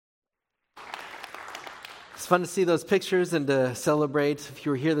It's fun to see those pictures and to celebrate. If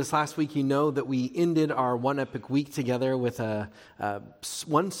you were here this last week, you know that we ended our One Epic Week together with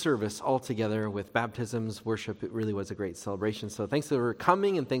one service all together with baptisms, worship. It really was a great celebration. So thanks for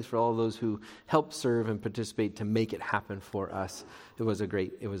coming, and thanks for all those who helped serve and participate to make it happen for us. It was a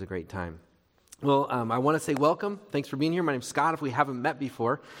great time. Well, I want to say welcome. Thanks for being here. My name's Scott, if we haven't met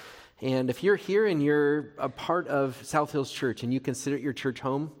before. And if you're here and you're a part of South Hills Church and you consider it your church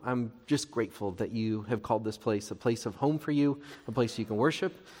home, I'm just grateful that you have called this place a place of home for you, a place you can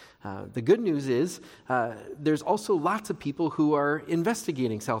worship. The good news is there's also lots of people who are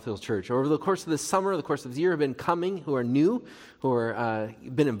investigating South Hills Church. Over the course of the summer, the course of the year, have been coming, who are new, who are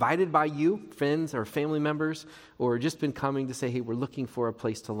been invited by you, friends or family members, or just been coming to say, hey, we're looking for a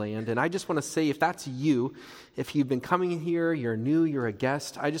place to land. And I just want to say, if that's you, if you've been coming here, you're new, you're a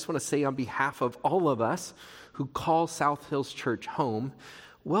guest, I just want to say on behalf of all of us who call South Hills Church home,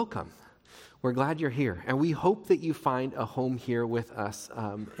 welcome. We're glad you're here, and we hope that you find a home here with us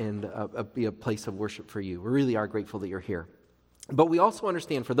and be a place of worship for you. We really are grateful that you're here. But we also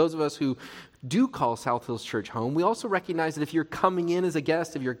understand, for those of us who do call South Hills Church home, we also recognize that if you're coming in as a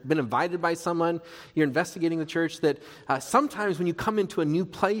guest, if you've been invited by someone, you're investigating the church, that sometimes when you come into a new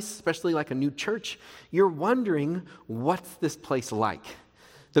place, especially like a new church, you're wondering, what's this place like?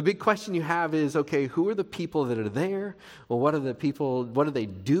 The big question you have is, okay, who are the people that are there? Well, what do they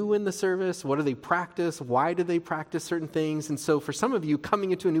do in the service? What do they practice? Why do they practice certain things? And so for some of you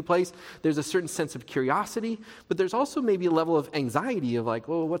coming into a new place, there's a certain sense of curiosity, but there's also maybe a level of anxiety of like,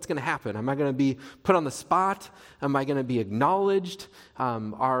 well, what's going to happen? Am I going to be put on the spot? Am I going to be acknowledged?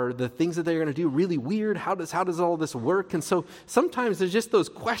 Are the things that they're going to do really weird? How does all this work? And so sometimes there's just those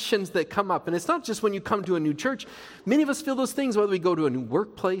questions that come up. And it's not just when you come to a new church. Many of us feel those things, whether we go to a new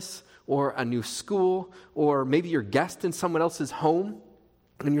workplace or a new school, or maybe you're a guest in someone else's home,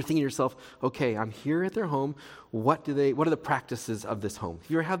 and you're thinking to yourself, okay, I'm here at their home. What are the practices of this home?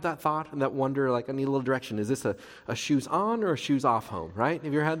 Have you ever had that thought and that wonder, like, I need a little direction. Is this a shoes on or a shoes off home, right?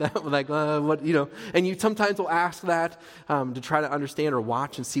 Have you ever had that? Like, what, and you sometimes will ask that to try to understand or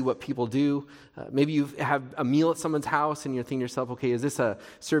watch and see what people do. Maybe you have a meal at someone's house and you're thinking to yourself, okay, is this a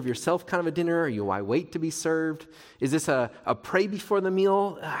serve yourself kind of a dinner? Or why wait to be served? Is this a pray before the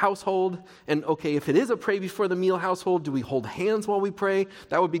meal household? And okay, if it is a pray before the meal household, do we hold hands while we pray?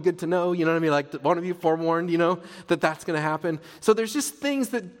 That would be good to know. You know what I mean? Like, one of you forewarned, that's going to happen. So there's just things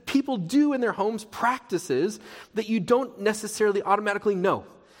that people do in their homes, practices that you don't necessarily automatically know.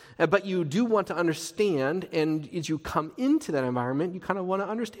 But you do want to understand, and as you come into that environment, you kind of want to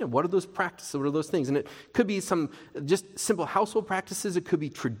understand, what are those practices, what are those things? And it could be some just simple household practices. It could be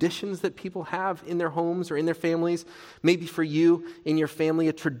traditions that people have in their homes or in their families. Maybe for you, in your family,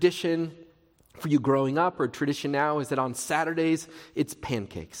 a tradition for you growing up, or tradition now, is that on Saturdays, it's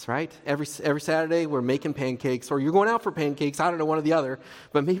pancakes, right? Every Saturday, we're making pancakes, or you're going out for pancakes. I don't know, one or the other,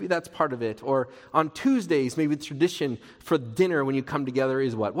 but maybe that's part of it. Or on Tuesdays, maybe the tradition for dinner when you come together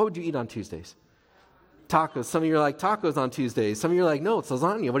is what? What would you eat on Tuesdays? Tacos. Some of you are like, tacos on Tuesdays. Some of you are like, no, it's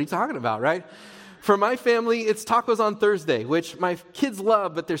lasagna. What are you talking about, right? For my family, it's tacos on Thursday, which my kids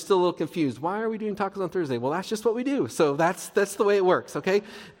love, but they're still a little confused. Why are we doing tacos on Thursday? Well, that's just what we do. So that's the way it works, okay?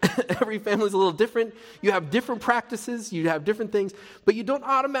 Every family's a little different. You have different practices. You have different things, but you don't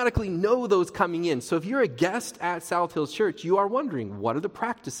automatically know those coming in. So if you're a guest at South Hills Church, you are wondering, what are the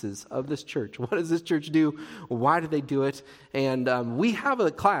practices of this church? What does this church do? Why do they do it? And we have a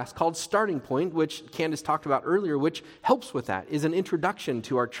class called Starting Point, which Candace talked about earlier, which helps with that, is an introduction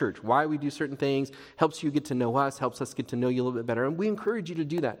to our church, why we do certain things, helps you get to know us, helps us get to know you a little bit better. And we encourage you to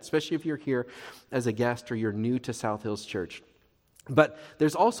do that, especially if you're here as a guest or you're new to South Hills Church. But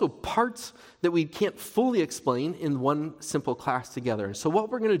there's also parts that we can't fully explain in one simple class together. So what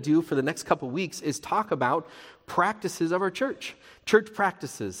we're going to do for the next couple weeks is talk about practices of our church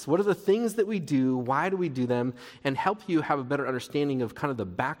practices. What are the things that we do? Why do we do them? And help you have a better understanding of kind of the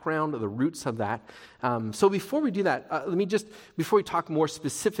background or the roots of that. So before we do that, before we talk more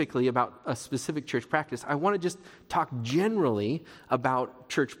specifically about a specific church practice, I want to just talk generally about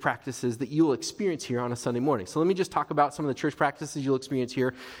church practices that you'll experience here on a Sunday morning. So let me just talk about some of the church practices you'll experience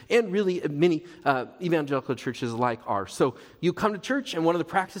here, and really many evangelical churches like ours. So you come to church, and one of the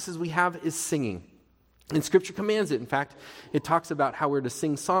practices we have is singing. And Scripture commands it. In fact, it talks about how we're to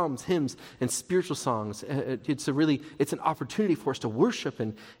sing psalms, hymns, and spiritual songs. It's an opportunity for us to worship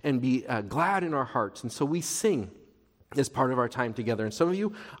and be glad in our hearts. And so we sing. as part of our time together. And some of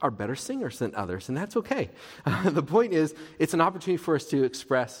you are better singers than others, and that's okay. The point is, it's an opportunity for us to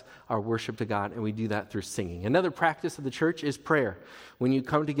express our worship to God, and we do that through singing. Another practice of the church is prayer. When you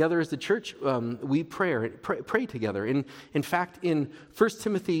come together as the church, we pray together. In fact, in 1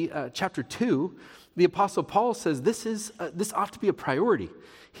 Timothy chapter 2, the Apostle Paul says this ought to be a priority.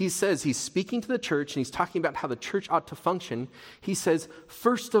 He says, he's speaking to the church, and he's talking about how the church ought to function. He says,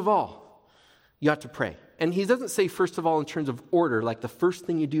 first of all, you ought to pray. And he doesn't say, first of all, in terms of order, like the first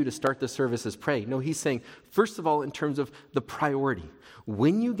thing you do to start the service is pray. No, he's saying, first of all, in terms of the priority.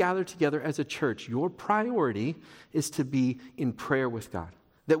 When you gather together as a church, your priority is to be in prayer with God,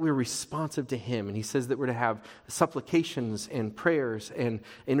 that we're responsive to him. And he says that we're to have supplications and prayers and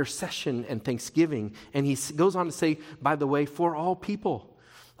intercession and thanksgiving. And he goes on to say, by the way, for all people,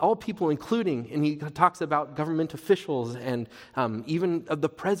 including, and he talks about government officials and even the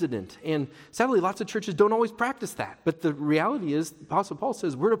president. And sadly, lots of churches don't always practice that. But the reality is, Apostle Paul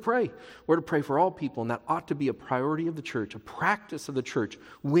says, we're to pray. We're to pray for all people, and that ought to be a priority of the church, a practice of the church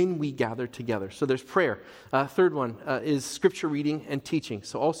when we gather together. So there's prayer. Third one is scripture reading and teaching.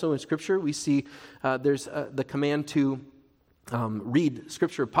 So also in scripture, we see there's the command to read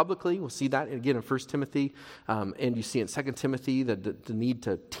Scripture publicly. We'll see that again in 1 Timothy, and you see in 2 Timothy the need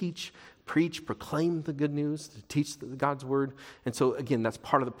to teach, preach, proclaim the good news, to teach God's word. And so again, that's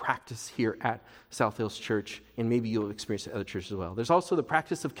part of the practice here at South Hills Church, and maybe you'll experience it at other churches as well. There's also the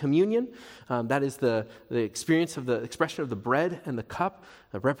practice of communion. That is the experience of the expression of the bread and the cup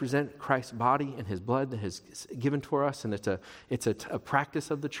that represent Christ's body and his blood that has given for us, and it's a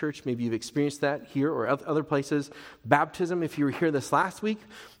practice of the church. Maybe you've experienced that here or other places. Baptism, if you were here this last week,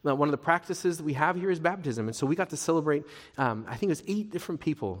 one of the practices that we have here is baptism, and so we got to celebrate, I think it was 8 different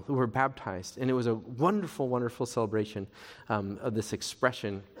people who were baptized, and it was a wonderful, wonderful celebration of this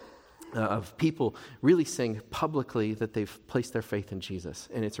expression of people really saying publicly that they've placed their faith in Jesus.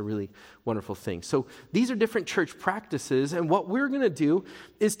 And it's a really wonderful thing. So these are different church practices. And what we're going to do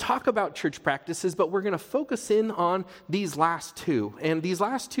is talk about church practices, but we're going to focus in on these last 2. And these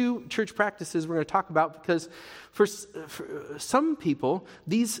last 2 church practices we're going to talk about because for some people,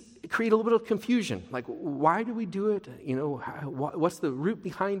 these create a little bit of confusion. Like, why do we do it? You know, what's the root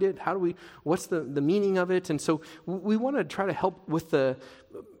behind it? What's the meaning of it? And so we want to try to help with the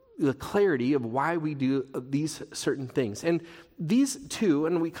clarity of why we do these certain things. And these 2,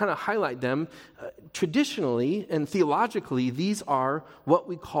 and we kind of highlight them, traditionally and theologically, these are what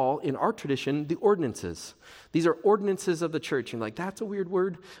we call in our tradition the ordinances. These are ordinances of the church. And like, that's a weird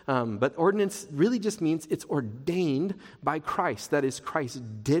word, but ordinance really just means it's ordained by Christ. That is, Christ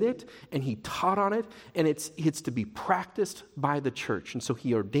did it, and he taught on it, and it's to be practiced by the church. And so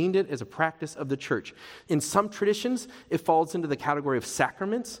he ordained it as a practice of the church. In some traditions, it falls into the category of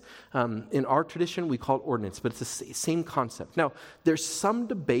sacraments. In our tradition, we call it ordinance, but it's the same concept. Now, there's some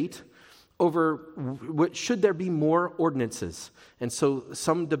debate over should there be more ordinances. And so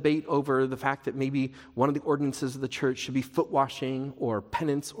some debate over the fact that maybe one of the ordinances of the church should be foot washing or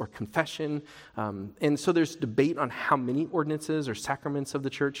penance or confession. And so there's debate on how many ordinances or sacraments of the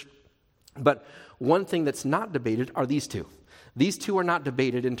church. But one thing that's not debated are these 2. These 2 are not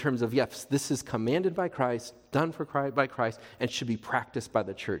debated in terms of, yes, this is commanded by Christ, done by Christ, and should be practiced by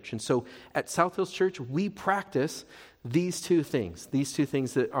the church. And so at South Hills Church, we practice these 2 things. These 2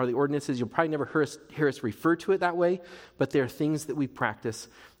 things that are the ordinances. You'll probably never hear us refer to it that way, but they're things that we practice.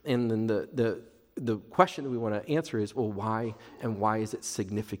 And then the question that we want to answer is, well, why, and why is it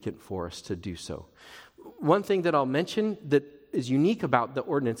significant for us to do so? One thing that I'll mention that is unique about the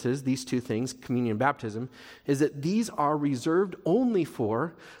ordinances, these 2 things, communion and baptism, is that these are reserved only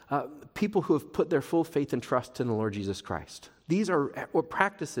for people who have put their full faith and trust in the Lord Jesus Christ. These are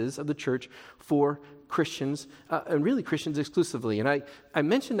practices of the church for Christians, and really Christians exclusively. And I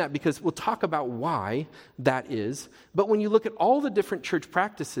mention that because we'll talk about why that is. But when you look at all the different church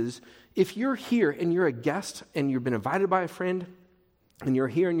practices, if you're here and you're a guest and you've been invited by a friend, and you're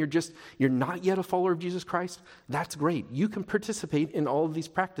here and you're not yet a follower of Jesus Christ, that's great. You can participate in all of these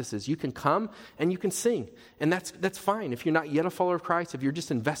practices. You can come and you can sing. And that's fine. If you're not yet a follower of Christ, if you're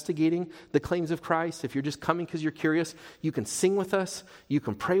just investigating the claims of Christ, if you're just coming because you're curious, you can sing with us, you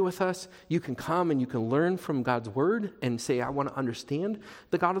can pray with us, you can come and you can learn from God's word and say, I want to understand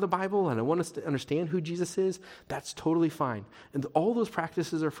the God of the Bible and I want us to understand who Jesus is. That's totally fine. And all those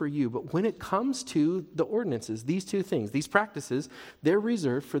practices are for you. But when it comes to the ordinances, these 2 things, these practices, they're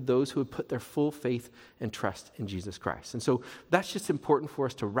reserved for those who have put their full faith and trust in Jesus Christ. And so that's just important for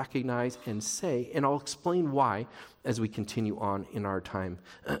us to recognize and say, and I'll explain why as we continue on in our time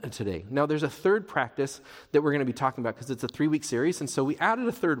today. Now, there's a third practice that we're going to be talking about because it's a 3-week series, and so we added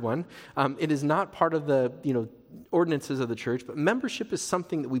a third one. It is not part of the ordinances of the church, but membership is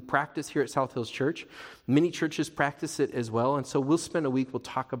something that we practice here at South Hills Church. Many churches practice it as well, and so we'll spend a week, we'll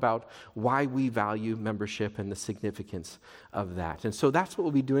talk about why we value membership and the significance of that. And so that's what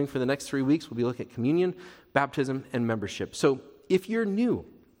we'll be doing for the next 3 weeks. We'll be looking at communion, baptism, and membership. So if you're new,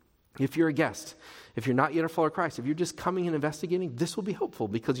 if you're a guest, if you're not yet a follower of Christ, if you're just coming and investigating, this will be helpful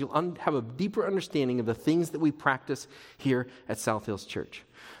because you'll have a deeper understanding of the things that we practice here at South Hills Church.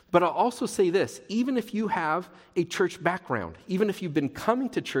 But I'll also say this, even if you have a church background, even if you've been coming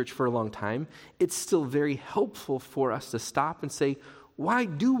to church for a long time, it's still very helpful for us to stop and say, why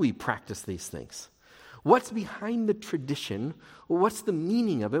do we practice these things? What's behind the tradition? What's the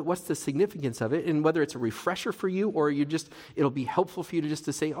meaning of it? What's the significance of it? And whether it's a refresher for you or it'll be helpful for you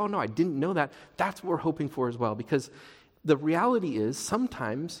to say, oh no, I didn't know that. That's what we're hoping for as well. Because the reality is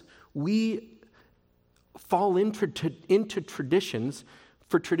sometimes we fall into traditions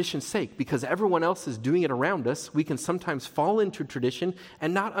for tradition's sake. Because everyone else is doing it around us, we can sometimes fall into tradition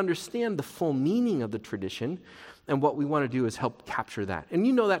and not understand the full meaning of the tradition. And what we want to do is help capture that. And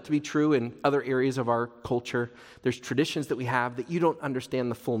you know that to be true in other areas of our culture. There's traditions that we have that you don't understand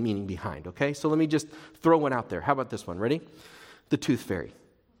the full meaning behind, okay? So let me just throw one out there. How about this one? Ready? The tooth fairy.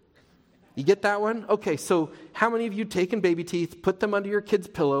 You get that one? Okay, so how many of you taken baby teeth, put them under your kid's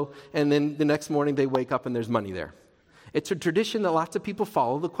pillow, and then the next morning they wake up and there's money there? It's a tradition that lots of people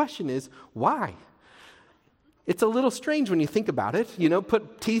follow. The question is, why? It's a little strange when you think about it.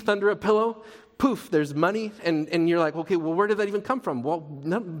 Put teeth under a pillow, poof, there's money, and you're like, okay, well, where did that even come from? Well,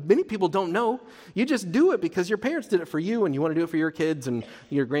 many people don't know. You just do it because your parents did it for you, and you want to do it for your kids and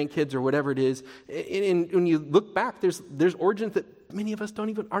your grandkids or whatever it is. And when you look back, there's origins that many of us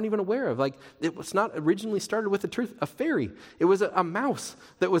aren't even aware of. Like, it was not originally started with a fairy. It was a mouse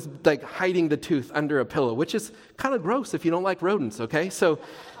that was like hiding the tooth under a pillow, which is kind of gross if you don't like rodents, okay? So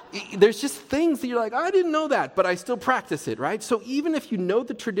there's just things that you're like, I didn't know that, but I still practice it, right? So even if you know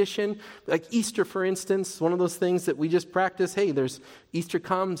the tradition, like Easter, for instance, one of those things that we just practice, hey, there's Easter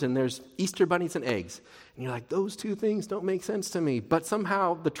comes and there's Easter bunnies and eggs. And you're like, those two things don't make sense to me. But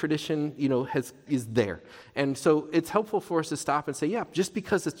somehow the tradition, is there. And so it's helpful for us to stop and say, yeah, just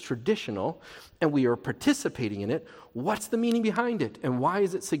because it's traditional and we are participating in it, what's the meaning behind it? And why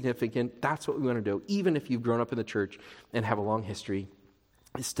is it significant? That's what we want to do. Even if you've grown up in the church and have a long history,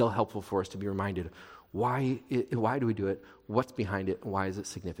 it's still helpful for us to be reminded, why do we do it? What's behind it? And why is it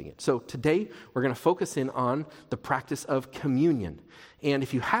significant? So today, we're going to focus in on the practice of communion. And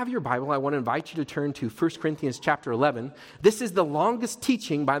if you have your Bible, I want to invite you to turn to 1 Corinthians chapter 11. This is the longest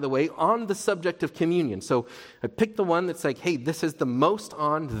teaching, by the way, on the subject of communion. So I picked the one that's like, hey, this is the most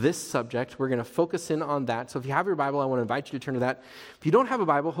on this subject. We're going to focus in on that. So if you have your Bible, I want to invite you to turn to that. If you don't have a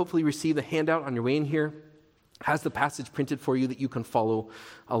Bible, hopefully you receive the handout on your way in here. Has the passage printed for you that you can follow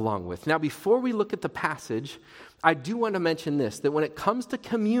along with. Now, before we look at the passage, I do want to mention this, that when it comes to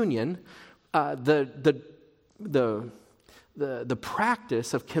communion, the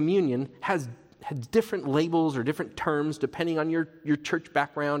practice of communion has different labels or different terms depending on your church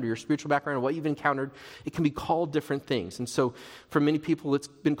background or your spiritual background or what you've encountered. It can be called different things. And so for many people, it's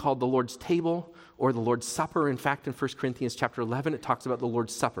been called the Lord's table or the Lord's Supper. In fact, in 1 Corinthians chapter 11, it talks about the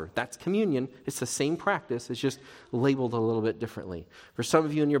Lord's Supper. That's communion. It's the same practice. It's just labeled a little bit differently. For some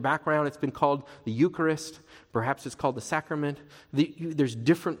of you in your background, it's been called the Eucharist. Perhaps it's called the sacrament. There's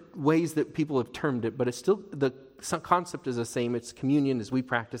different ways that people have termed it, but it's still, the concept is the same. It's communion as we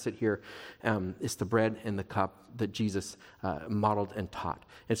practice it here. It's the bread and the cup that Jesus modeled and taught.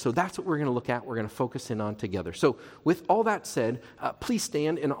 And so that's what we're going to look at. We're going to focus in on together. So with all that said, please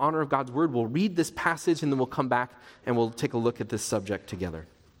stand in honor of God's word. We'll read this passage and then we'll come back and we'll take a look at this subject together.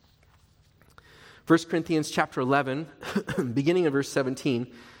 1 Corinthians chapter 11, beginning in verse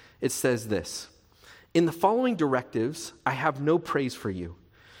 17, it says this: "In the following directives, I have no praise for you,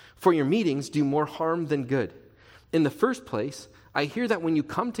 for your meetings do more harm than good. In the first place, I hear that when you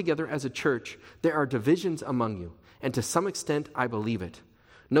come together as a church, there are divisions among you, and to some extent I believe it.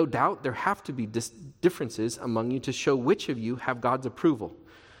 No doubt there have to be differences among you to show which of you have God's approval.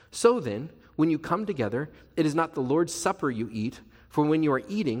 So then, when you come together, it is not the Lord's Supper you eat, for when you are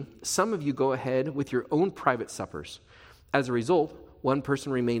eating, some of you go ahead with your own private suppers. As a result, one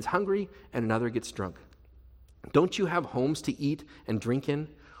person remains hungry and another gets drunk. Don't you have homes to eat and drink in?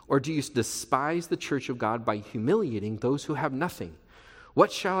 Or do you despise the church of God by humiliating those who have nothing?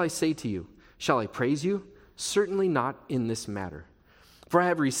 What shall I say to you? Shall I praise you? Certainly not in this matter. For I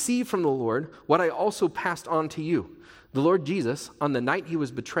have received from the Lord what I also passed on to you. The Lord Jesus, on the night he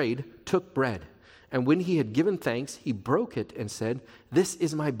was betrayed, took bread. And when he had given thanks, he broke it and said, "This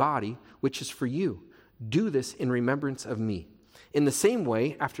is my body, which is for you. Do this in remembrance of me." In the same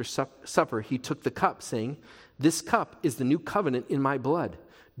way, after supper, he took the cup, saying, "This cup is the new covenant in my blood.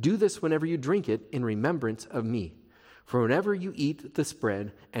 Do this whenever you drink it in remembrance of me. For whenever you eat this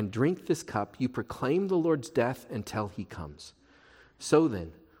bread and drink this cup, you proclaim the Lord's death until he comes. So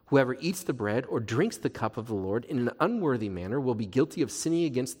then, whoever eats the bread or drinks the cup of the Lord in an unworthy manner will be guilty of sinning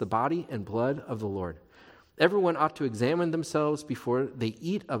against the body and blood of the Lord. Everyone ought to examine themselves before they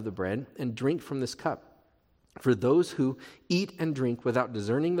eat of the bread and drink from this cup. For those who eat and drink without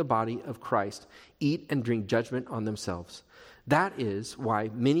discerning the body of Christ eat and drink judgment on themselves. That is why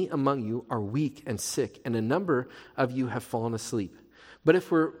many among you are weak and sick, and a number of you have fallen asleep. But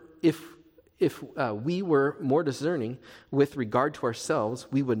if we were more discerning with regard to ourselves,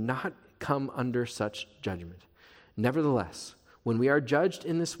 we would not come under such judgment. Nevertheless, when we are judged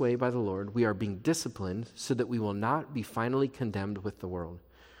in this way by the Lord, we are being disciplined so that we will not be finally condemned with the world.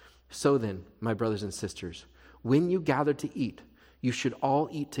 So then, my brothers and sisters, when you gather to eat, you should all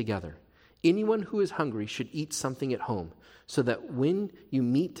eat together. Anyone who is hungry should eat something at home, so that when you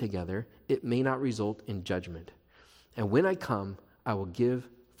meet together, it may not result in judgment. And when I come, I will give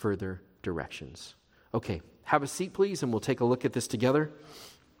further directions. Okay, have a seat, please, and we'll take a look at this together.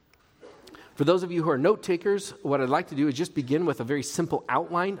 For those of you who are note takers, what I'd like to do is just begin with a very simple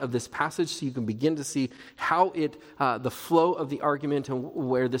outline of this passage so you can begin to see how the flow of the argument and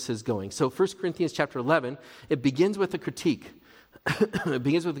where this is going. So 1 Corinthians chapter 11, it begins with a critique. It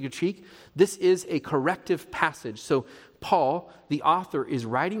begins with a critique. This is a corrective passage. So Paul, the author, is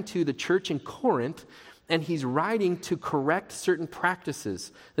writing to the church in Corinth, and he's writing to correct certain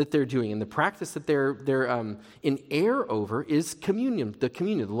practices that they're doing. And the practice that they're in error over is communion,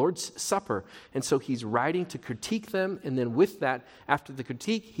 the Lord's Supper. And so he's writing to critique them. And then with that, after the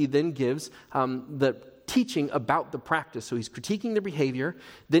critique, he then gives the teaching about the practice. So he's critiquing the behavior.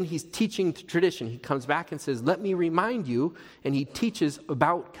 Then he's teaching tradition. He comes back and says, let me remind you. And he teaches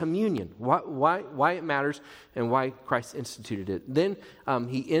about communion, why it matters and why Christ instituted it. Then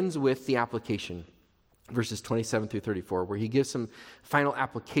he ends with the application. Verses 27 through 34, where he gives some final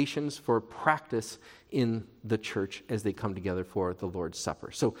applications for practice in the church as they come together for the Lord's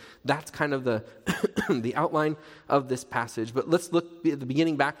Supper. So that's kind of the the outline of this passage. But let's look at the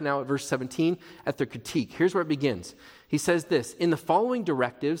beginning back now at verse 17 at the critique. Here's where it begins. He says this, "In the following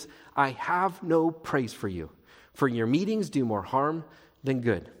directives, I have no praise for you, for your meetings do more harm than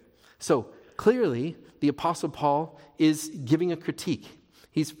good." So clearly, the Apostle Paul is giving a critique.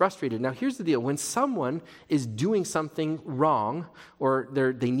 He's frustrated. Now, here's the deal. When someone is doing something wrong, or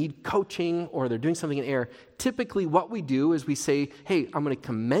they need coaching, or they're doing something in error, typically what we do is we say, hey, I'm going to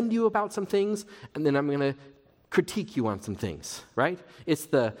commend you about some things, and then I'm going to critique you on some things, right? It's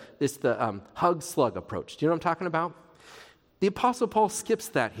the hug-slug approach. Do you know what I'm talking about? The Apostle Paul skips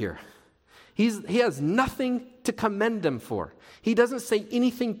that here. He has nothing to commend them for. He doesn't say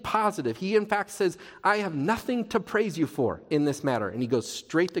anything positive. He, in fact, says, I have nothing to praise you for in this matter. And he goes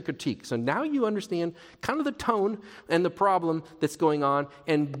straight to critique. So now you understand kind of the tone and the problem that's going on.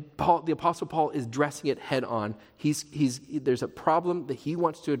 And the Apostle Paul is addressing it head on. There's a problem that he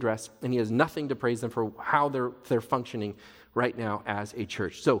wants to address, and he has nothing to praise them for how they're functioning right now as a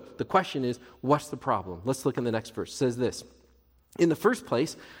church. So the question is, what's the problem? Let's look in the next verse. It says this. In the first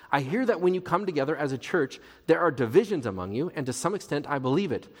place, I hear that when you come together as a church, there are divisions among you, and to some extent I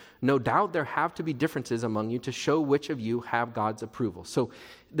believe it. No doubt there have to be differences among you to show which of you have God's approval. So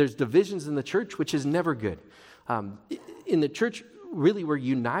there's divisions in the church, which is never good. In the church, really we're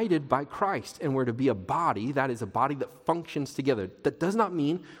united by Christ, and we're to be a body. That is a body that functions together. That does not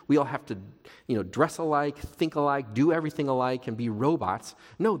mean we all have to, dress alike, think alike, do everything alike, and be robots.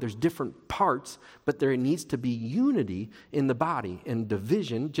 No, there's different parts, but there needs to be unity in the body, and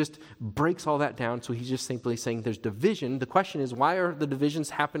division just breaks all that down. So he's just simply saying there's division. The question is, why are the divisions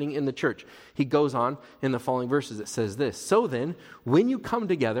happening in the church? He goes on in the following verses. It says this, "So then, when you come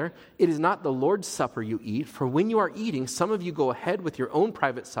together, it is not the Lord's Supper you eat, for when you are eating, some of you go ahead with your own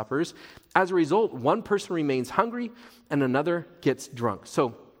private suppers. As a result, one person remains hungry and another gets drunk."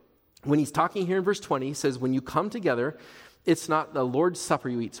 So when he's talking here in verse 20, he says, when you come together, it's not the Lord's Supper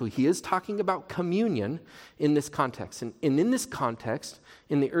you eat. So he is talking about communion in this context. And in this context,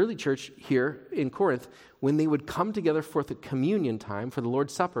 in the early church here in Corinth, when they would come together for the communion time, for the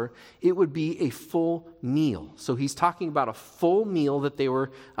Lord's Supper, it would be a full meal. So he's talking about a full meal that they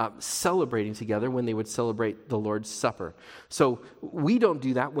were celebrating together when they would celebrate the Lord's Supper. So we don't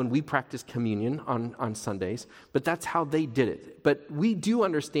do that when we practice communion on Sundays, but that's how they did it. But we do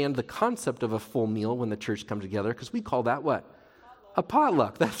understand the concept of a full meal when the church comes together, because we call that what? a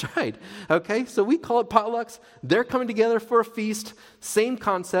potluck. That's right. Okay, so we call it potlucks. They're coming together for a feast. Same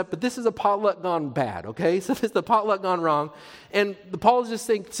concept, but this is a potluck gone bad, okay? So this is the potluck gone wrong. And Paul is just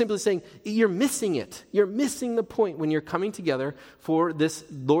simply saying, you're missing it. You're missing the point when you're coming together for this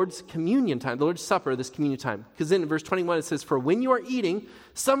Lord's communion time, the Lord's Supper, this communion time. Because then in verse 21 it says, for when you are eating,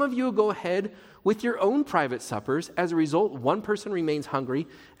 some of you will go ahead with your own private suppers. As a result, one person remains hungry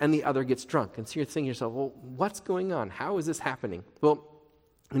and the other gets drunk. And so you're thinking to yourself, well, what's going on? How is this happening? Well,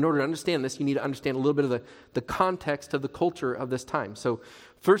 in order to understand this, you need to understand a little bit of the context of the culture of this time. So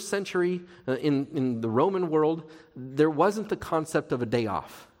first century in the Roman world, there wasn't the concept of a day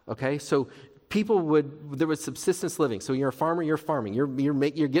off, okay? So there was subsistence living. So you're a farmer, you're farming. You're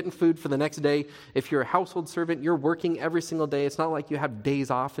getting food for the next day. If you're a household servant, you're working every single day. It's not like you have days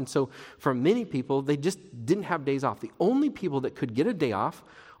off. And so for many people, they just didn't have days off. The only people that could get a day off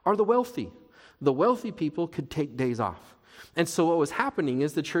are the wealthy. The wealthy people could take days off. And so what was happening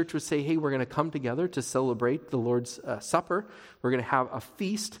is the church would say, hey, we're going to come together to celebrate the Lord's Supper. We're going to have a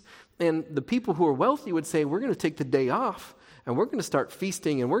feast. And the people who are wealthy would say, we're going to take the day off and we're going to start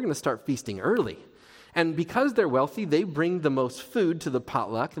feasting, and we're going to start feasting early. And because they're wealthy, they bring the most food to the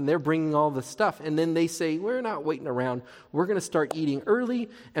potluck, and they're bringing all the stuff. And then they say, we're not waiting around. We're going to start eating early.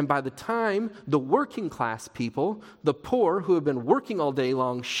 And by the time the working class people, the poor who have been working all day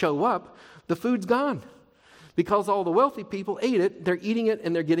long, show up, the food's gone. Because all the wealthy people ate it, they're eating it,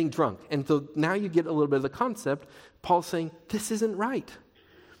 and they're getting drunk. And so now you get a little bit of the concept. Paul's saying, this isn't right.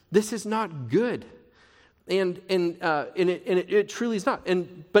 This is not good. And it truly is not.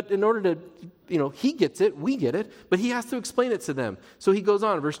 But in order to, he gets it, we get it, but he has to explain it to them. So he goes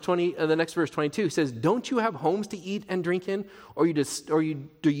on, verse 20, the next verse 22, he says, don't you have homes to eat and drink in? Or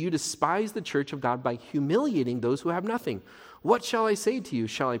do you despise the church of God by humiliating those who have nothing? What shall I say to you?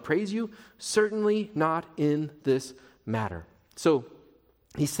 Shall I praise you? Certainly not in this matter. So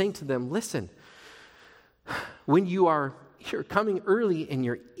he's saying to them, listen, when you're coming early and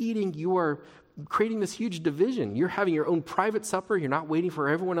you're eating, you are creating this huge division. You're having your own private supper. You're not waiting for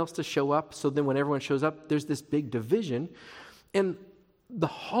everyone else to show up. So then when everyone shows up, there's this big division. And the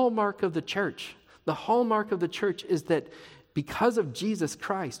hallmark of the church is that because of Jesus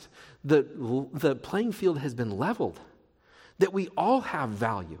Christ, the playing field has been leveled. That we all have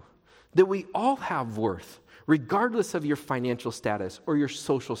value. That we all have worth. Regardless of your financial status or your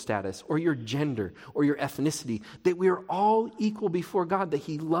social status or your gender or your ethnicity, that we are all equal before God, that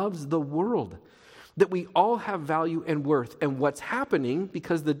he loves the world, that we all have value and worth. And what's happening,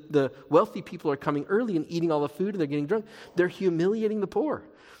 because the wealthy people are coming early and eating all the food and they're getting drunk, they're humiliating the poor.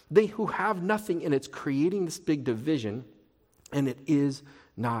 They who have nothing, and it's creating this big division, and it is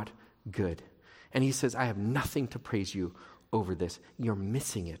not good. And he says, I have nothing to praise you over this. You're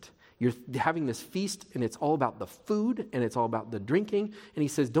missing it. You're having this feast, and it's all about the food, and it's all about the drinking. And he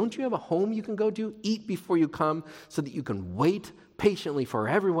says, don't you have a home you can go to? Eat before you come so that you can wait patiently for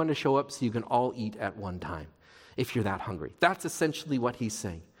everyone to show up so you can all eat at one time if you're that hungry. That's essentially what he's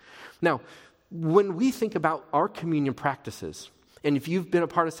saying. Now, when we think about our communion practices, and if you've been a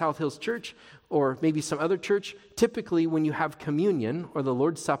part of South Hills Church or maybe some other church, typically when you have communion or the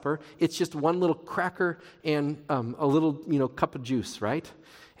Lord's Supper, it's just one little cracker and a little cup of juice, right?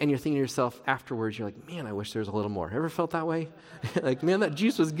 And you're thinking to yourself afterwards, you're like, man, I wish there was a little more. Ever felt that way? Like, man, that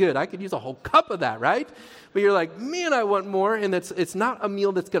juice was good. I could use a whole cup of that, right? But you're like, man, I want more. And it's not a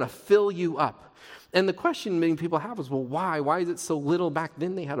meal that's going to fill you up. And the question many people have is, well, why? Why is it so little? Back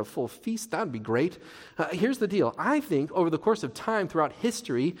then they had a full feast. That would be great. Here's the deal. I think over the course of time throughout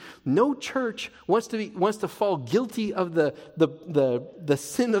history, no church wants to fall guilty of the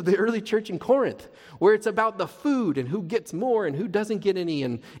sin of the early church in Corinth, where it's about the food and who gets more and who doesn't get any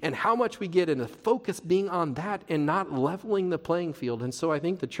and how much we get, and the focus being on that and not leveling the playing field. And so I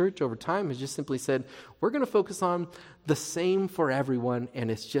think the church over time has just simply said, we're going to focus on the same for everyone, and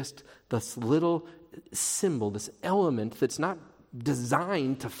it's just this little symbol, this element that's not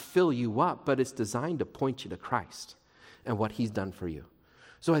designed to fill you up, but it's designed to point you to Christ and what he's done for you.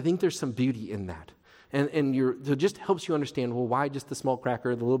 So I think there's some beauty in that. And it just helps you understand, well, why just the small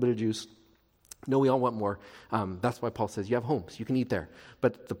cracker, the little bit of juice? No, we all want more. That's why Paul says you have homes, you can eat there.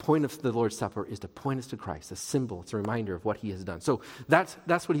 But the point of the Lord's Supper is to point us to Christ, a symbol, it's a reminder of what he has done. So that's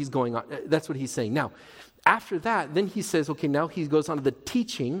what he's going on. That's what he's saying. Now, after that, then he says, okay, now he goes on to the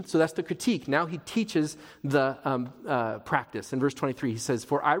teaching. So that's the critique. Now he teaches the practice. In verse 23, he says,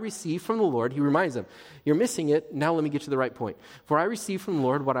 for I received from the Lord, he reminds them, you're missing it. Now let me get to the right point. For I received from the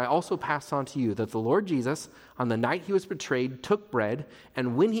Lord what I also passed on to you, that the Lord Jesus, on the night he was betrayed, took bread,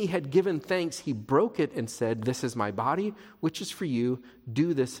 and when he had given thanks, he broke it and said, this is my body, which is for you.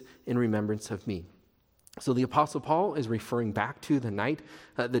 Do this in remembrance of me. So the Apostle Paul is referring back to the night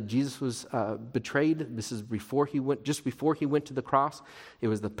that Jesus was betrayed. This is just before he went to the cross. It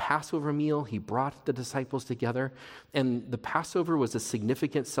was the Passover meal. He brought the disciples together. And the Passover was a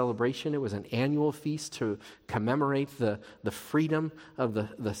significant celebration. It was an annual feast to commemorate the freedom of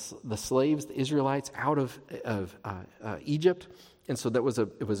the slaves, the Israelites, out of Egypt. And so it was a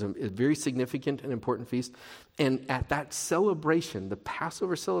very significant and important feast. And at that celebration, the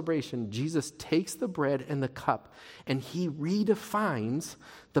Passover celebration, Jesus takes the bread and the cup, and he redefines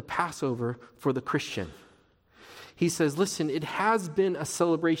the Passover for the Christian. He says, listen, it has been a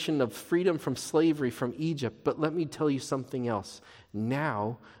celebration of freedom from slavery from Egypt, but let me tell you something else.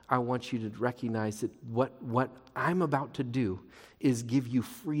 Now I want you to recognize that what I'm about to do is give you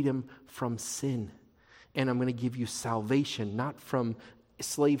freedom from sin. And I'm going to give you salvation, not from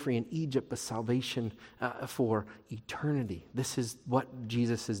slavery in Egypt, but salvation for eternity. This is what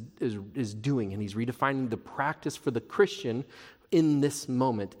Jesus is doing, and he's redefining the practice for the Christian in this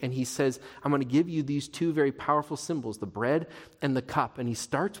moment. And he says, I'm going to give you these two very powerful symbols, the bread and the cup. And he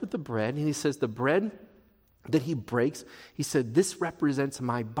starts with the bread, and he says the bread that he breaks, he said, this represents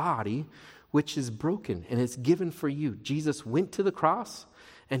my body, which is broken, and it's given for you. Jesus went to the cross,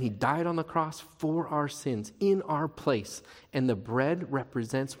 and he died on the cross for our sins in our place. And the bread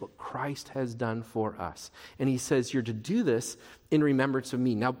represents what Christ has done for us. And he says, you're to do this in remembrance of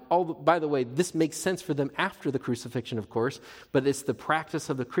me. Now, by the way, this makes sense for them after the crucifixion, of course, but it's the practice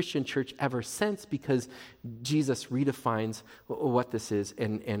of the Christian church ever since, because Jesus redefines what this is,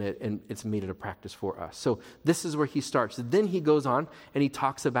 and it's made it a practice for us. So this is where he starts. Then he goes on and he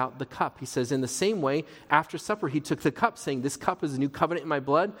talks about the cup. He says, in the same way, after supper, he took the cup, saying, this cup is a new covenant in my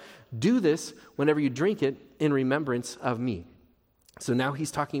blood. Do this whenever you drink it in remembrance of me. So now he's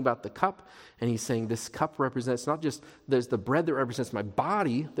talking about the cup, and he's saying this cup represents not just, there's the bread that represents my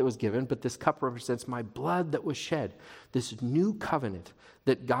body that was given, but this cup represents my blood that was shed. This new covenant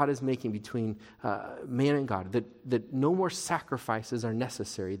that God is making between man and God, that no more sacrifices are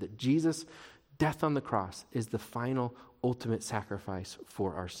necessary, that Jesus' death on the cross is the final ultimate sacrifice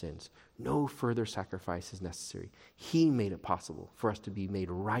for our sins. No further sacrifice is necessary. He made it possible for us to be made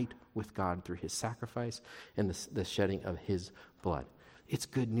right with God through his sacrifice and the shedding of his blood. It's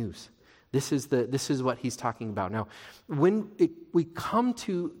good news. This is what he's talking about. Now, when we come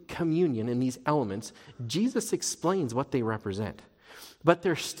to communion and these elements, Jesus explains what they represent. But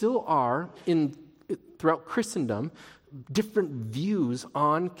there still are, throughout Christendom, different views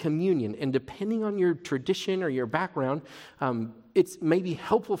on communion. And depending on your tradition or your background, it's maybe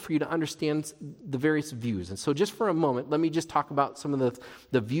helpful for you to understand the various views. And so just for a moment, let me just talk about some of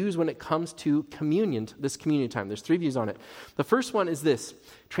the views when it comes to communion, this communion time. There's 3 views on it. The first one is this,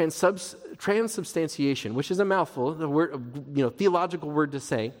 transubstantiation, which is a mouthful, the word, theological word to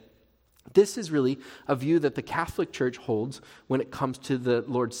say. This is really a view that the Catholic Church holds when it comes to the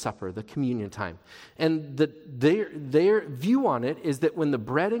Lord's Supper, the communion time. And their view on it is that when the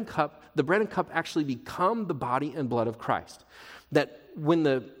bread and cup actually become the body and blood of Christ. That when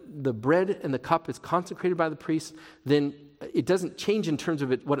the bread and the cup is consecrated by the priest, then it doesn't change in terms of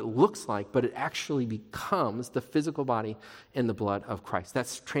what it looks like, but it actually becomes the physical body and the blood of Christ.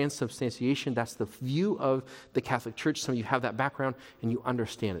 That's transubstantiation. That's the view of the Catholic Church. Some of you have that background and you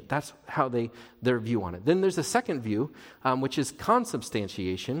understand it. That's how their view on it. Then there's a second view, which is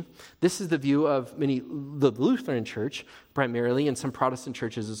consubstantiation. This is the view of the Lutheran Church primarily, and some Protestant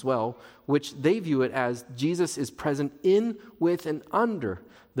churches as well, which they view it as Jesus is present in, with, and under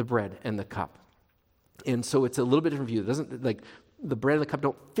the bread and the cup. And so it's a little bit different view. It doesn't, like, the bread and the cup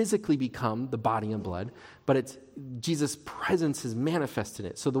don't physically become the body and blood, but it's Jesus' presence is manifest in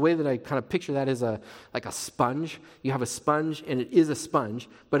it. So the way that I kind of picture that is like a sponge. You have a sponge, and it is a sponge,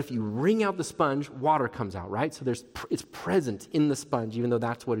 but if you wring out the sponge, water comes out, right? So it's present in the sponge, even though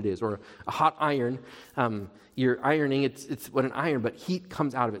that's what it is. Or a hot iron, you're ironing, it's what an iron, but heat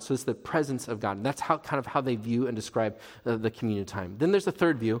comes out of it. So it's the presence of God. And that's how they view and describe the communion time. Then there's a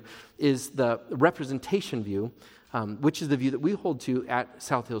third view, is the representation view, which is the view that we hold to at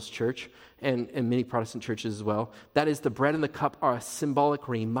South Hills Church and many Protestant churches as well. That is, the bread and the cup are a symbolic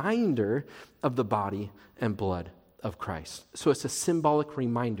reminder of the body and blood of Christ. So it's a symbolic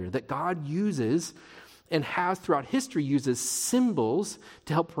reminder that God uses and has throughout history uses symbols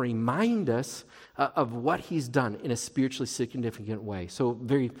to help remind us of what he's done in a spiritually significant way. So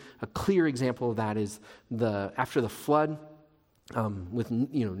a clear example of that is after the flood, with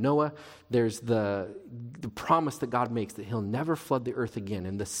Noah, there's the promise that God makes that he'll never flood the earth again.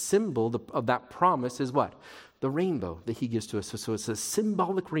 And the symbol of that promise is what? The rainbow that he gives to us. So it's a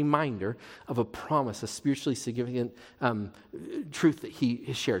symbolic reminder of a promise, a spiritually significant truth that he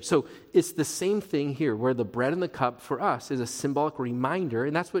has shared. So it's the same thing here, where the bread and the cup for us is a symbolic reminder.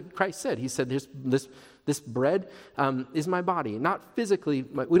 And that's what Christ said. He said, this bread is my body. Not physically,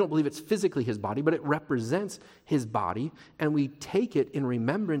 we don't believe it's physically his body, but it represents his body, and we take it in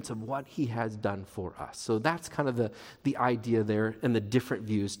remembrance of what he has done for us. So that's kind of the idea there, and the different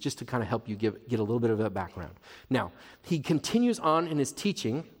views, just to kind of help you get a little bit of a background. Now, he continues on in his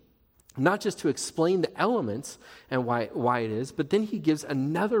teaching, not just to explain the elements and why it is, but then he gives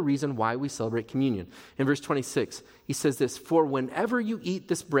another reason why we celebrate communion. In verse 26, he says this, "For whenever you eat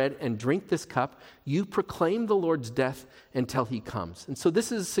this bread and drink this cup, you proclaim the Lord's death until he comes." And so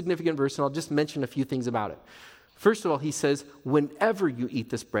this is a significant verse, and I'll just mention a few things about it. First of all, he says, whenever you eat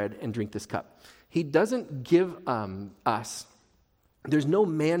this bread and drink this cup. He doesn't give us, there's no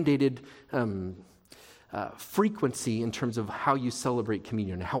mandated frequency in terms of how you celebrate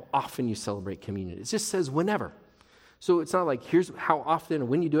communion, how often you celebrate communion. It just says whenever. So it's not like here's how often and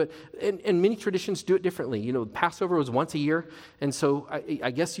when you do it. And many traditions do it differently. Passover was once a year, and so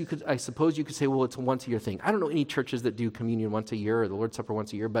I suppose you could say, well, it's a once a year thing. I don't know any churches that do communion once a year or the Lord's Supper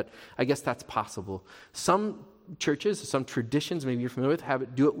once a year, but I guess that's possible. Some churches, some traditions, maybe you're familiar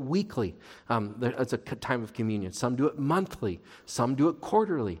with, do it weekly. It's a time of communion. Some do it monthly. Some do it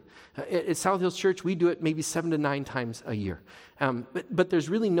quarterly. At South Hills Church, we do it maybe 7 to 9 times a year. But there's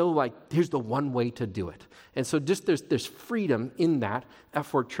really no here's the one way to do it. And so just there's freedom in that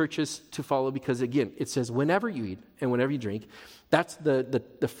for churches to follow, because again, it says whenever you eat and whenever you drink. That's the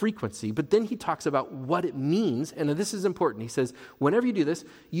frequency. But then he talks about what it means, and this is important. He says, whenever you do this,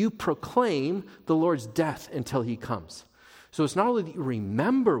 you proclaim the Lord's death until he comes. So it's not only that you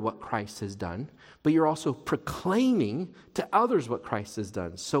remember what Christ has done, but you're also proclaiming to others what Christ has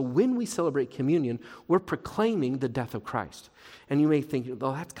done. So when we celebrate communion, we're proclaiming the death of Christ. And you may think,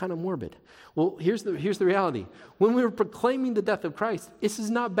 well, that's kind of morbid. Well, here's the reality. When we're proclaiming the death of Christ, this is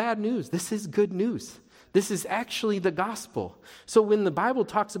not bad news. This is good news. This is actually the gospel. So when the Bible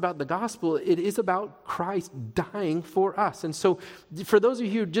talks about the gospel, it is about Christ dying for us. And so for those of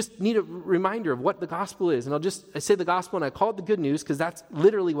you who just need a reminder of what the gospel is, and I say the gospel and I call it the good news because that's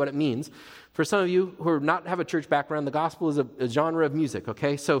literally what it means. For some of you who have a church background, the gospel is a genre of music,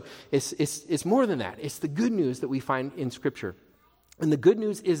 okay? So it's more than that. It's the good news that we find in Scripture. And the good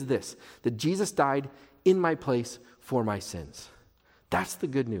news is this, that Jesus died in my place for my sins. That's the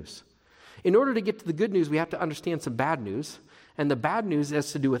good news. In order to get to the good news, we have to understand some bad news, and the bad news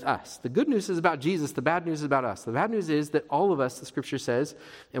has to do with us. The good news is about Jesus, the bad news is about us. The bad news is that all of us, the Scripture says,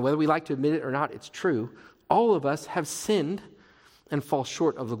 and whether we like to admit it or not, it's true, all of us have sinned and fall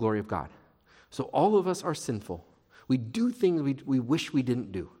short of the glory of God. So all of us are sinful. We do things we wish we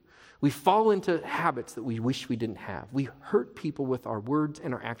didn't do. We fall into habits that we wish we didn't have. We hurt people with our words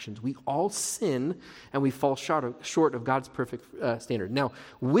and our actions. We all sin, and we fall short of God's perfect standard. Now,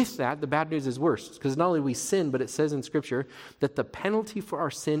 with that, the bad news is worse, because not only do we sin, but it says in Scripture that the penalty for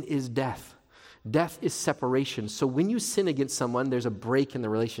our sin is death. Death is separation. So when you sin against someone, there's a break in the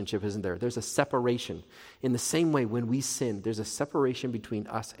relationship, isn't there? There's a separation. In the same way, when we sin, there's a separation between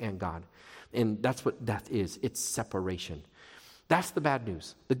us and God. And that's what death is. It's separation. That's the bad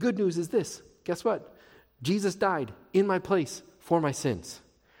news. The good news is this. Guess what? Jesus died in my place for my sins.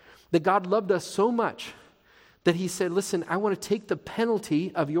 That God loved us so much that he said, listen, I want to take the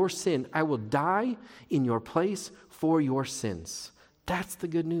penalty of your sin. I will die in your place for your sins. That's the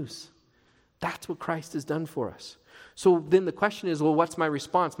good news. That's what Christ has done for us. So then the question is, well, what's my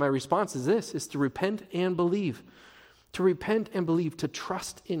response? My response is this, is to repent and believe. To repent and believe, to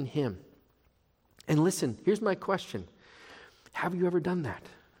trust in him. And listen, here's my question. Have you ever done that?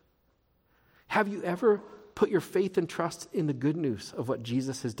 Have you ever put your faith and trust in the good news of what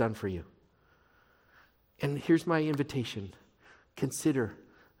Jesus has done for you? And here's my invitation. Consider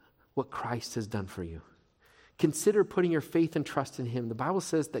what Christ has done for you. Consider putting your faith and trust in him. The Bible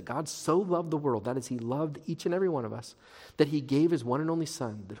says that God so loved the world, that is, he loved each and every one of us, that he gave his one and only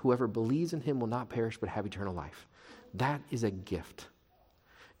Son, that whoever believes in him will not perish but have eternal life. That is a gift.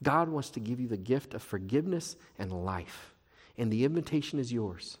 God wants to give you the gift of forgiveness and life. And the invitation is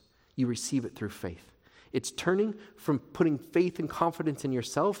yours. You receive it through faith. It's turning from putting faith and confidence in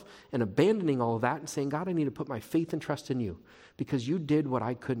yourself and abandoning all of that and saying, God, I need to put my faith and trust in you because you did what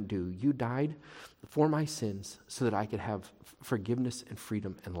I couldn't do. You died for my sins so that I could have forgiveness and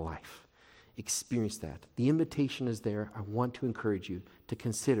freedom and life. experience that. The invitation is there. I want to encourage you to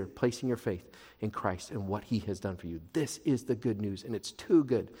consider placing your faith in Christ and what he has done for you. This is the good news, and it's too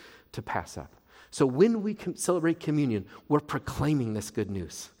good to pass up. So when we celebrate communion, we're proclaiming this good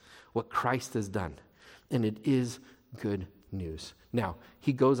news, what Christ has done, and it is good news. Now,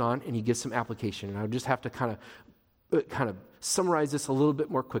 he goes on and he gives some application, and I just have to kind of summarize this a little bit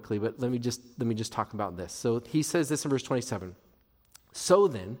more quickly, but let me just talk about this. So he says this in verse 27. So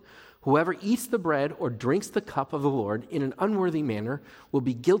then, whoever eats the bread or drinks the cup of the Lord in an unworthy manner will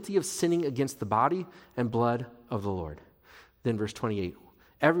be guilty of sinning against the body and blood of the Lord. Then verse 28,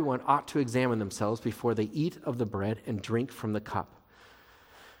 everyone ought to examine themselves before they eat of the bread and drink from the cup.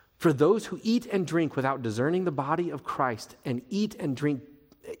 For those who eat and drink without discerning the body of Christ and eat and drink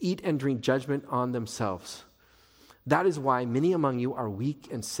judgment on themselves. That is why many among you are weak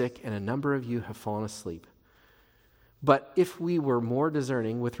and sick, and a number of you have fallen asleep. But if we were more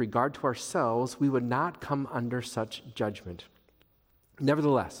discerning with regard to ourselves, we would not come under such judgment.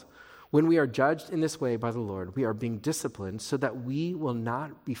 Nevertheless, when we are judged in this way by the Lord, we are being disciplined so that we will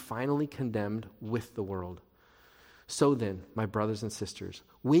not be finally condemned with the world. So then, my brothers and sisters,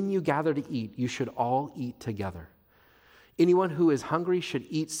 when you gather to eat, you should all eat together. Anyone who is hungry should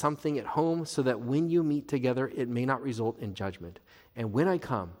eat something at home so that when you meet together, it may not result in judgment. And when I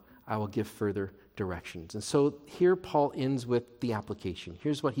come, I will give further directions. And so here Paul ends with the application.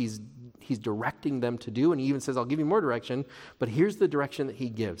 Here's what he's directing them to do. And he even says, I'll give you more direction, but here's the direction that he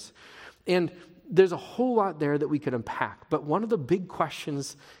gives. And there's a whole lot there that we could unpack. But one of the big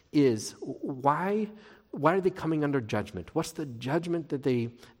questions is, why are they coming under judgment? What's the judgment that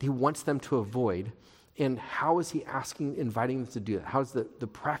he wants them to avoid? And how is he inviting them to do that? How is the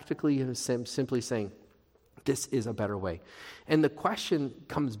practically simply saying, this is a better way? And the question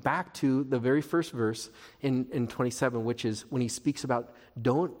comes back to the very first verse in 27, which is when he speaks about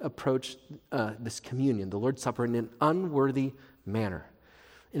don't approach this communion, the Lord's Supper, in an unworthy manner.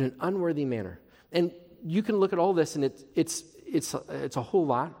 In an unworthy manner. And you can look at all this, and it's a whole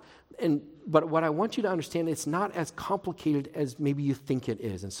lot. But what I want you to understand, it's not as complicated as maybe you think it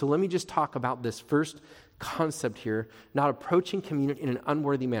is. And so let me just talk about this first concept here, not approaching communion in an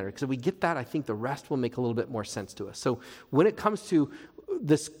unworthy manner. Because if we get that, I think the rest will make a little bit more sense to us. So when it comes to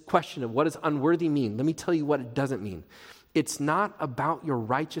this question of what does unworthy mean, let me tell you what it doesn't mean. It's not about your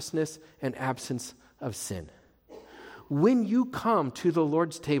righteousness and absence of sin. When you come to the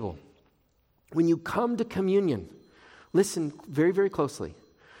Lord's table, when you come to communion, listen very, very closely.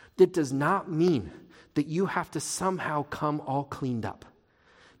 That does not mean that you have to somehow come all cleaned up.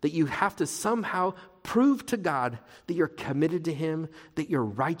 That you have to somehow prove to God that you're committed to him, that you're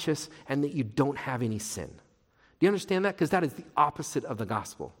righteous, and that you don't have any sin. Do you understand that? Because that is the opposite of the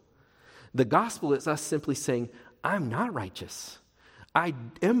gospel. The gospel is us simply saying, I'm not righteous. I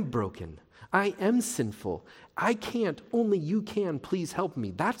am broken. I am sinful. I can't. Only you can. Please help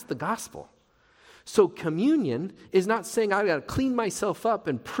me. That's the gospel. So communion is not saying I've got to clean myself up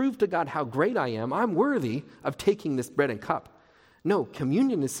and prove to God how great I am. I'm worthy of taking this bread and cup. No,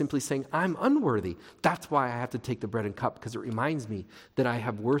 communion is simply saying I'm unworthy. That's why I have to take the bread and cup, because it reminds me that I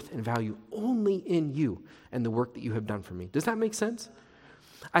have worth and value only in you and the work that you have done for me. Does that make sense?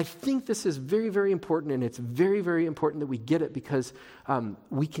 I think this is very, very important, and it's very, very important that we get it, because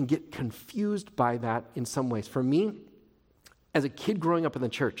we can get confused by that in some ways. For me, as a kid growing up in the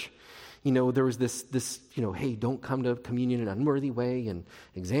church, there was this, hey, don't come to communion in an unworthy way and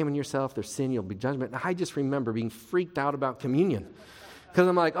examine yourself. There's sin, you'll be judgment. And I just remember being freaked out about communion, because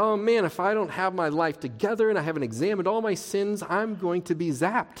I'm like, oh man, if I don't have my life together and I haven't examined all my sins, I'm going to be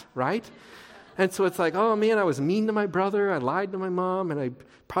zapped, right? And so it's like, oh man, I was mean to my brother, I lied to my mom, and I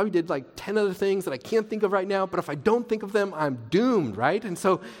probably did like 10 other things that I can't think of right now, but if I don't think of them, I'm doomed, right? And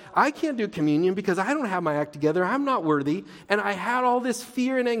so I can't do communion because I don't have my act together, I'm not worthy, and I had all this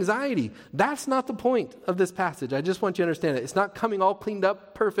fear and anxiety. That's not the point of this passage. I just want you to understand it. It's not coming all cleaned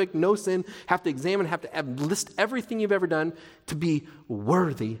up, perfect, no sin, have to examine, have to list everything you've ever done to be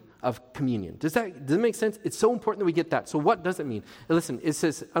worthy of communion. Does it make sense? It's so important that we get that. So what does it mean? Listen, it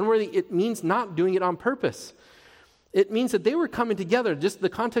says unworthy, it means not doing it on purpose. It means that they were coming together, just the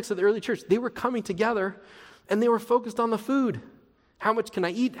context of the early church, they were coming together and they were focused on the food. How much can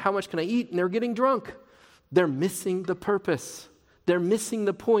I eat? How much can I eat? And they're getting drunk. They're missing the purpose. They're missing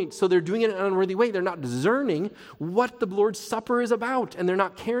the point. So they're doing it in an unworthy way. They're not discerning what the Lord's Supper is about, and they're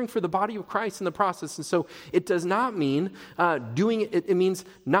not caring for the body of Christ in the process. And so it does not mean doing it. It means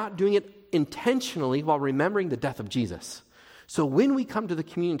not doing it intentionally while remembering the death of Jesus. So when we come to the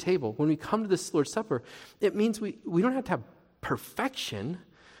communion table, when we come to this Lord's Supper, it means we don't have to have perfection.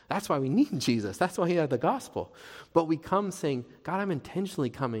 That's why we need Jesus. That's why we have the gospel. But we come saying, God, I'm intentionally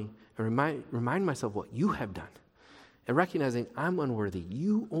coming and remind myself what you have done. And recognizing I'm unworthy.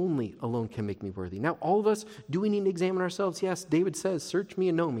 You only alone can make me worthy. Now, all of us, do we need to examine ourselves? Yes, David says, search me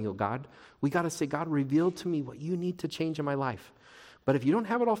and know me, O God. We got to say, God, reveal to me what you need to change in my life. But if you don't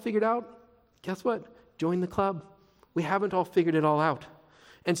have it all figured out, guess what? Join the club. We haven't all figured it all out.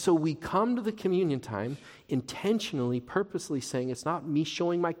 And so we come to the communion time intentionally, purposely saying, it's not me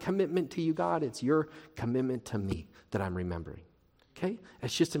showing my commitment to you, God. It's your commitment to me that I'm remembering. Okay?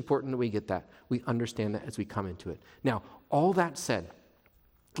 It's just important that we get that. We understand that as we come into it. Now, all that said,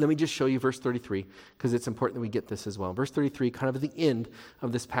 let me just show you verse 33, because it's important that we get this as well. Verse 33, kind of at the end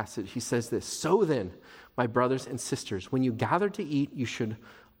of this passage, he says this, so then, my brothers and sisters, when you gather to eat, you should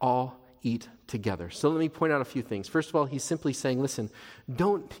all eat together. So let me point out a few things. First of all, he's simply saying, listen,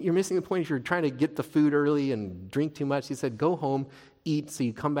 you're missing the point if you're trying to get the food early and drink too much. He said, go home, eat, so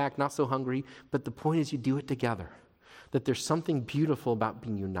you come back not so hungry. But the point is you do it together. That there's something beautiful about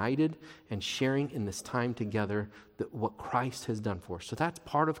being united and sharing in this time together, that what Christ has done for us. So that's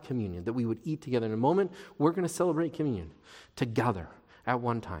part of communion, that we would eat together. In a moment, we're going to celebrate communion together at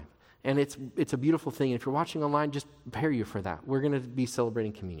one time. And it's a beautiful thing. And if you're watching online, just prepare you for that. We're going to be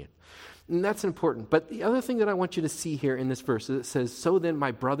celebrating communion. And that's important. But the other thing that I want you to see here in this verse is it says, so then,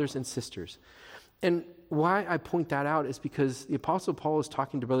 my brothers and sisters. And why I point that out is because the Apostle Paul is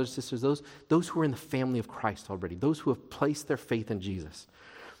talking to brothers and sisters, those who are in the family of Christ already, those who have placed their faith in Jesus.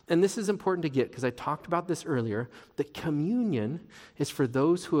 And this is important to get because I talked about this earlier, that communion is for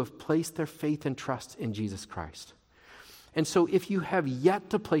those who have placed their faith and trust in Jesus Christ. And so if you have yet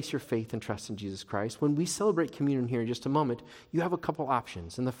to place your faith and trust in Jesus Christ, when we celebrate communion here in just a moment, you have a couple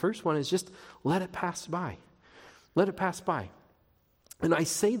options. And the first one is just let it pass by. Let it pass by. And I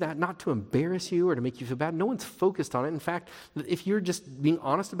say that not to embarrass you or to make you feel bad. No one's focused on it. In fact, if you're just being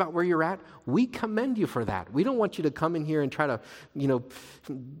honest about where you're at, we commend you for that. We don't want you to come in here and try to,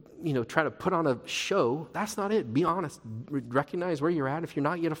 try to put on a show. That's not it. Be honest. Recognize where you're at. If you're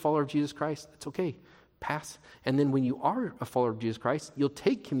not yet a follower of Jesus Christ, it's okay. Pass. And then when you are a follower of Jesus Christ, you'll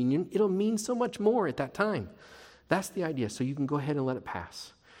take communion. It'll mean so much more at that time. That's the idea. So you can go ahead and let it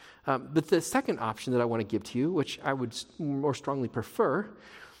pass. But the second option that I want to give to you, which I would more strongly prefer,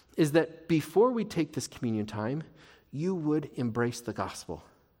 is that before we take this communion time, you would embrace the gospel.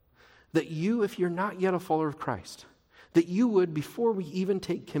 That you, if you're not yet a follower of Christ, that you would, before we even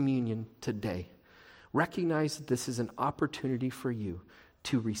take communion today, recognize that this is an opportunity for you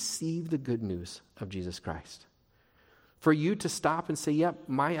to receive the good news of Jesus Christ. For you to stop and say, yep,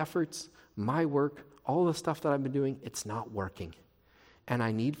 my efforts, my work, all the stuff that I've been doing, it's not working. And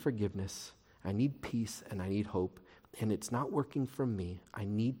I need forgiveness, I need peace, and I need hope. And it's not working for me. I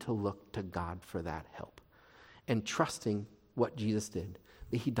need to look to God for that help. And trusting what Jesus did,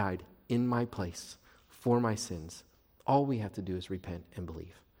 that he died in my place for my sins. All we have to do is repent and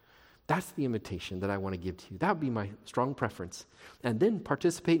believe. That's the invitation that I want to give to you. That would be my strong preference. And then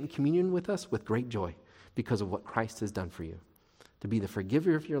participate in communion with us with great joy because of what Christ has done for you. To be the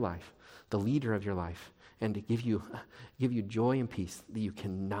forgiver of your life, the leader of your life, and to give you joy and peace that you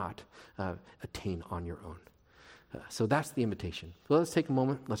cannot attain on your own. So that's the invitation. So let's take a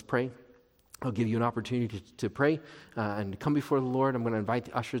moment. Let's pray. I'll give you an opportunity to pray and to come before the Lord. I'm going to invite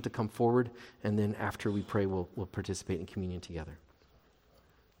the ushers to come forward, and then after we pray, we'll participate in communion together.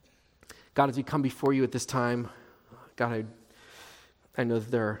 God, as we come before you at this time, God, I know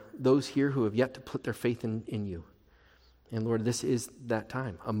that there are those here who have yet to put their faith in you. And Lord, this is that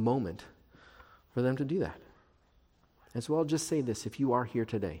time, a moment for them to do that. And so I'll just say this, if you are here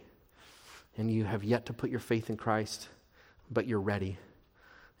today and you have yet to put your faith in Christ, but you're ready,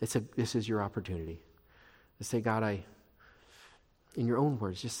 this is your opportunity. To say, God, in your own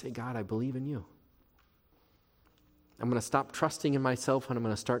words, just say, God, I believe in you. I'm going to stop trusting in myself and I'm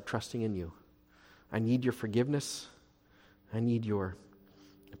going to start trusting in you. I need your forgiveness. I need your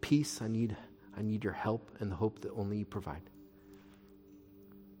peace. I need your help and the hope that only you provide.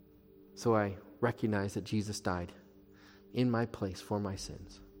 So I recognize that Jesus died in my place for my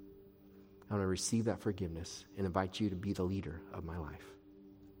sins. I want to receive that forgiveness and invite you to be the leader of my life.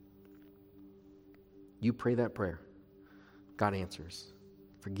 You pray that prayer. God answers.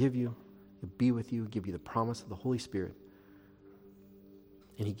 Forgive you. He'll be with you, give you the promise of the Holy Spirit,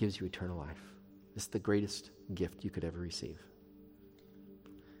 and he gives you eternal life. This is the greatest gift you could ever receive.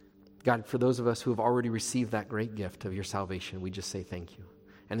 God, for those of us who have already received that great gift of your salvation, we just say thank you.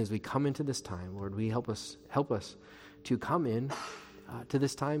 And as we come into this time, Lord, we help us to come in to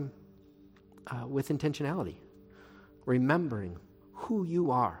this time with intentionality, remembering who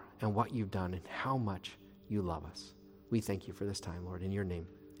you are and what you've done and how much you love us. We thank you for this time, Lord, in your name.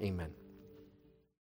 Amen.